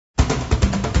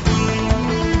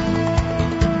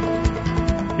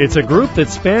It's a group that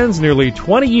spans nearly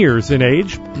 20 years in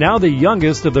age. Now the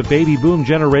youngest of the baby boom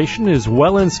generation is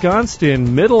well ensconced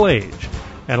in middle age.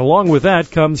 And along with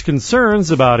that comes concerns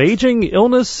about aging,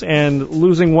 illness, and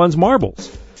losing one's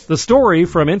marbles. The story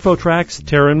from InfoTrack's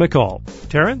Taryn McCall.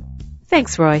 Taryn?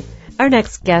 Thanks, Roy. Our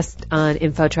next guest on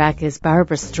InfoTrack is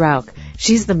Barbara Strauch.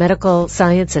 She's the medical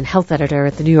science and health editor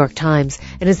at the New York Times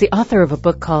and is the author of a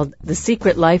book called The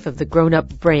Secret Life of the Grown-Up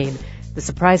Brain, The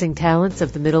Surprising Talents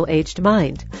of the Middle-Aged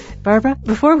Mind. Barbara,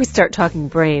 before we start talking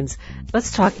brains,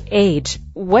 let's talk age.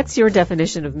 What's your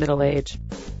definition of middle age?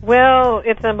 Well,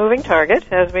 it's a moving target,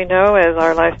 as we know, as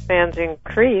our lifespans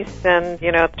increase. And,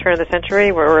 at the turn of the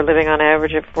century, where we're living on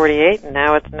average at 48, and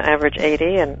now it's an average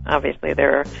 80, and obviously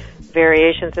there are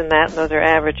variations in that, and those are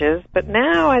averages. But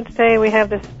now I'd say we have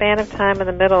this span of time in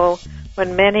the middle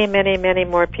when many, many, many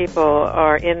more people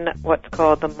are in what's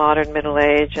called the modern middle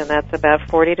age, and that's about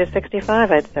 40 to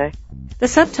 65, I'd say. The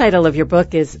subtitle of your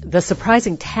book is The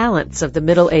Surprising Talents of the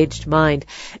Middle-Aged Mind.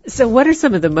 So what are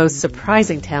some of the most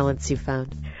surprising talents you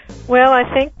found? Well,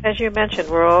 I think, as you mentioned,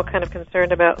 we're all kind of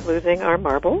concerned about losing our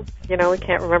marbles. We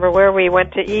can't remember where we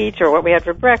went to eat or what we had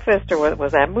for breakfast or what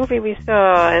was that movie we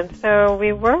saw, and so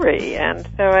we worry. And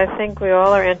so I think we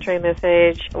all are entering this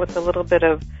age with a little bit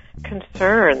of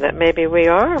concern that maybe we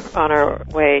are on our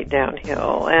way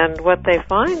downhill. And what they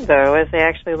find, though, is they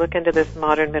actually look into this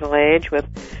modern middle age with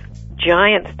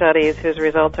giant studies whose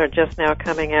results are just now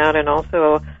coming out, and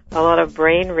also a lot of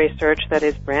brain research that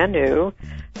is brand new.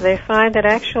 They find that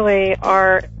actually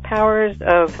our powers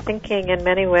of thinking in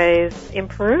many ways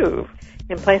improve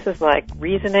in places like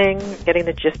reasoning, getting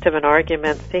the gist of an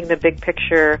argument, seeing the big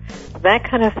picture. That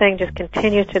kind of thing just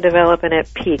continues to develop, and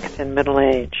it peaks in middle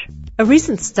age. A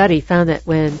recent study found that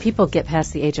when people get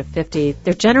past the age of 50,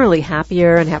 they're generally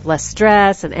happier and have less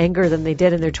stress and anger than they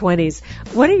did in their 20s.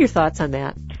 What are your thoughts on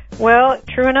that? Well,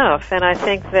 true enough, and I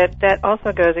think that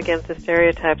also goes against the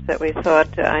stereotypes that we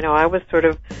thought. I know I was sort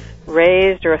of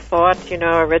raised or thought,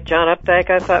 I read John Updike,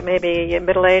 I thought maybe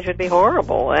middle age would be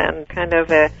horrible and kind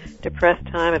of a depressed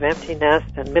time of empty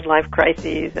nest and midlife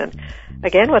crises. And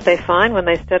again, what they find when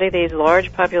they study these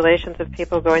large populations of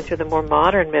people going through the more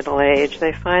modern middle age,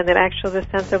 they find that actually the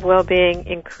sense of well-being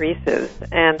increases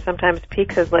and sometimes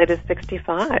peaks as late as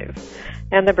 65.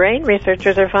 And the brain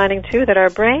researchers are finding, too, that our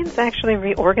brains actually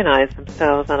reorganize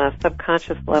themselves on a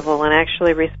subconscious level and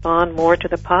actually respond more to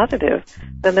the positive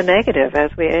than the negative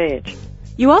as we age.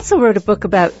 You also wrote a book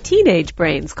about teenage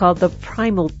brains called The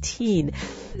Primal Teen.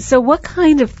 So what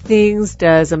kind of things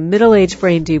does a middle-aged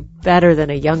brain do better than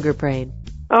a younger brain?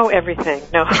 Oh, everything.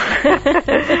 No.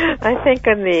 I think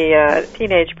in the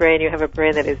teenage brain, you have a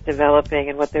brain that is developing,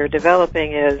 and what they're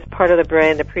developing is part of the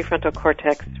brain, the prefrontal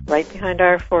cortex, right behind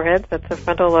our foreheads. That's the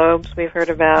frontal lobes we've heard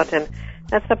about, and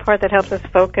that's the part that helps us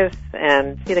focus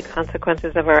and see the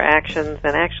consequences of our actions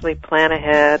and actually plan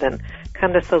ahead and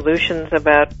come to solutions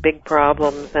about big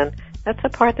problems. And that's the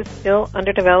part that's still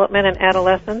under development in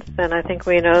adolescence, and I think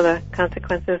we know the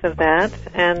consequences of that.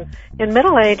 And in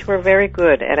middle age, we're very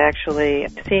good at actually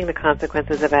seeing the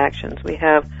consequences of actions. We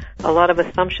have a lot of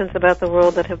assumptions about the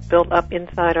world that have built up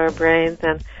inside our brains,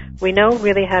 and we know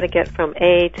really how to get from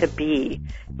A to B.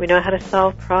 We know how to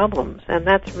solve problems, and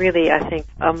that's really, I think,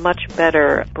 a much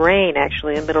better brain,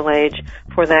 actually, in middle age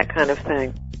for that kind of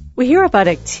thing. We hear about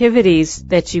activities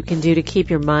that you can do to keep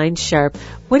your mind sharp.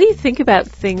 What do you think about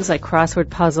things like crossword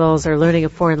puzzles or learning a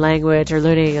foreign language or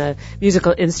learning a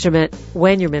musical instrument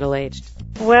when you're middle-aged?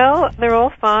 Well, they're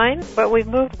all fine, but we've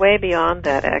moved way beyond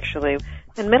that, actually.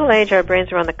 In middle age, our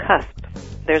brains are on the cusp.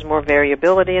 There's more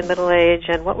variability in middle age,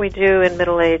 and what we do in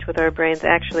middle age with our brains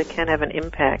actually can have an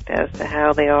impact as to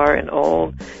how they are in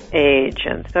old age.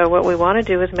 And so what we want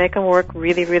to do is make them work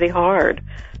really, really hard.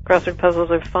 Crossword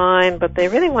puzzles are fine, but they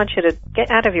really want you to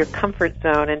get out of your comfort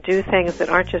zone and do things that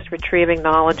aren't just retrieving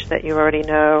knowledge that you already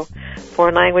know.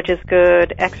 Foreign language is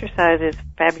good. Exercise is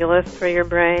fabulous for your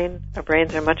brain. Our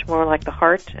brains are much more like the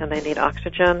heart, and they need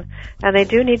oxygen. And they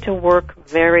do need to work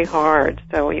very hard,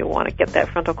 so you want to get that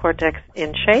frontal cortex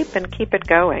in shape and keep it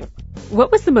going.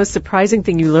 What was the most surprising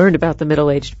thing you learned about the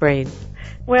middle-aged brain?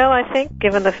 Well, I think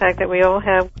given the fact that we all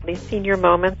have these senior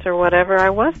moments or whatever,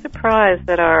 I was surprised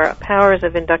that our powers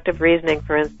of inductive reasoning,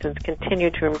 for instance,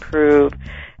 continue to improve.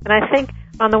 And I think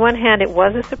on the one hand, it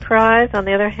was a surprise. On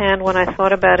the other hand, when I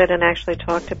thought about it and actually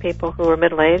talked to people who are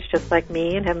middle-aged, just like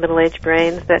me, and have middle-aged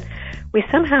brains, that we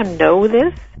somehow know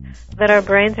this, that our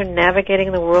brains are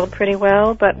navigating the world pretty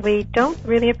well, but we don't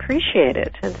really appreciate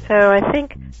it. And so I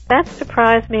think that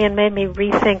surprised me and made me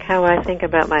rethink how I think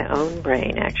about my own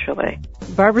brain, actually.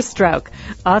 Barbara Strauch,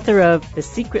 author of The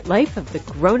Secret Life of the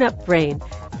Grown-Up Brain,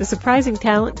 The Surprising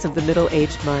Talents of the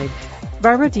Middle-Aged Mind.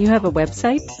 Barbara, do you have a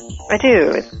website? I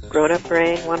do. It's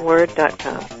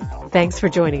grownupbrain.com. Thanks for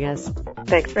joining us.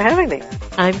 Thanks for having me.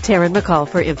 I'm Taryn McCall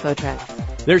for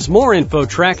InfoTrack. There's more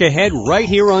InfoTrack ahead right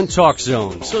here on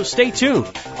TalkZone, so stay tuned.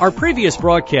 Our previous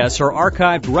broadcasts are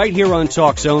archived right here on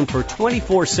TalkZone for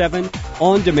 24/7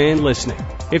 on-demand listening.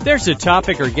 If there's a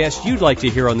topic or guest you'd like to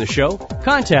hear on the show,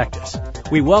 contact us.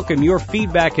 We welcome your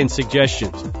feedback and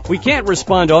suggestions. We can't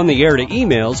respond on the air to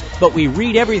emails, but we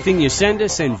read everything you send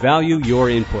us and value your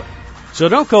input. So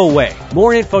don't go away.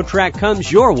 More InfoTrack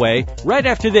comes your way right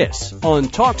after this on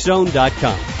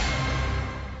TalkZone.com.